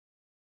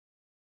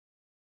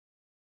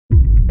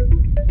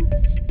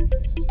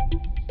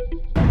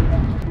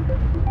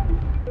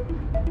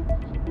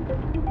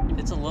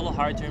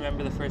little hard to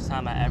remember the first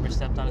time I ever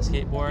stepped on a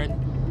skateboard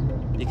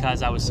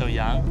because I was so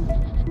young.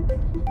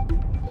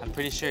 I'm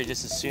pretty sure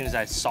just as soon as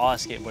I saw a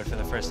skateboard for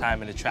the first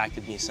time, it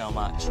attracted me so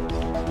much.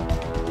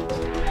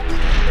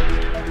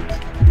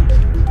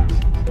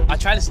 I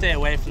try to stay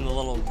away from the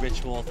little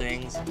ritual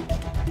things.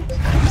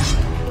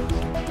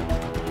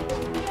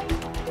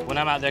 When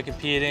I'm out there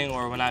competing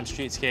or when I'm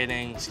street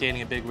skating,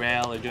 skating a big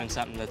rail or doing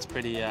something that's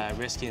pretty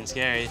risky and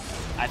scary,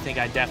 I think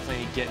I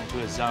definitely get into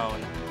a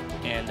zone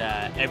and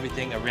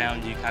everything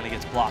around you kind of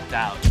gets blocked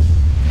out.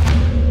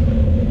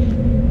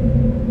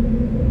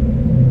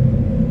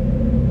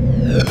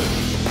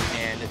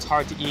 And it's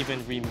hard to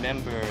even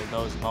remember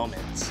those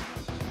moments.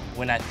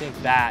 When I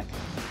think back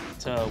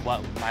to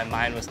what my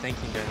mind was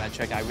thinking during that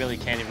trick, I really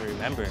can't even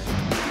remember.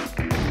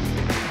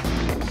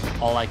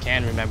 All I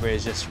can remember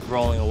is just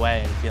rolling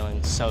away and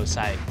feeling so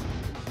psyched.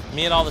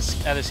 Me and all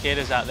the other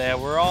skaters out there,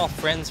 we're all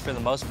friends for the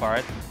most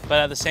part, but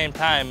at the same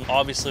time,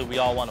 obviously we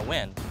all want to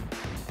win.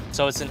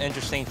 So it's an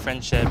interesting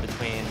friendship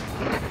between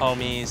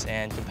homies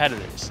and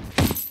competitors.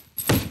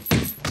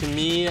 To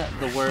me,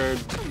 the word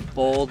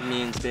bold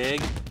means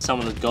big,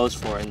 someone that goes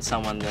for it and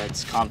someone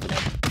that's confident.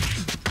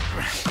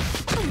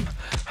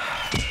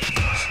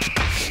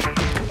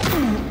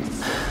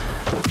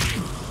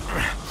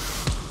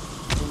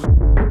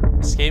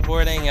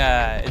 Skateboarding,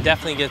 it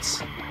definitely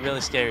gets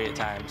really scary at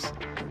times,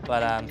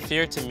 but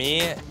fear to me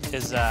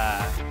is,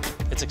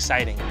 it's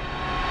exciting.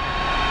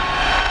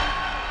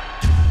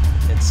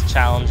 It's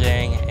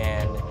challenging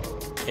and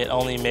it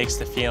only makes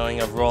the feeling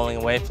of rolling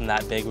away from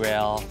that big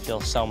rail feel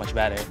so much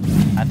better.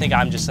 I think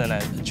I'm just an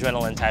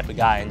adrenaline type of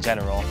guy in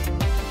general.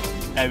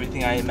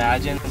 Everything I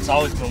imagine, it's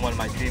always been one of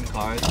my dream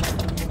cars.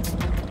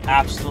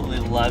 Absolutely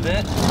love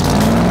it.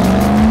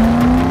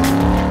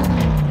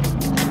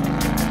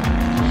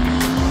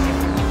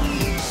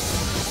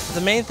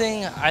 The main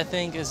thing I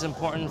think is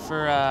important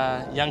for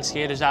young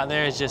skaters out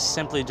there is just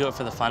simply do it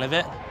for the fun of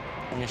it.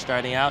 When you're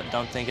starting out,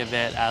 don't think of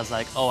it as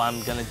like, oh,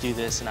 I'm gonna do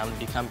this and I'm gonna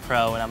become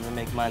pro and I'm gonna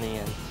make money.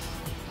 And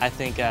I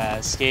think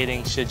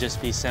skating should just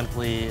be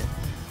simply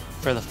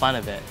for the fun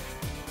of it.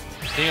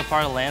 Being a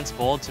part of Lance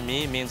Bold to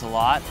me means a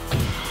lot.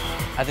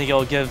 I think it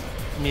will give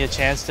me a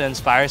chance to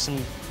inspire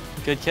some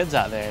good kids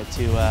out there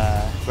to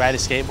ride a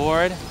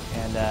skateboard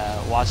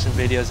and watch some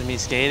videos of me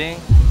skating,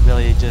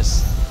 really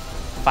just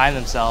find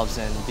themselves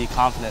and be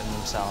confident in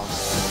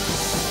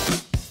themselves.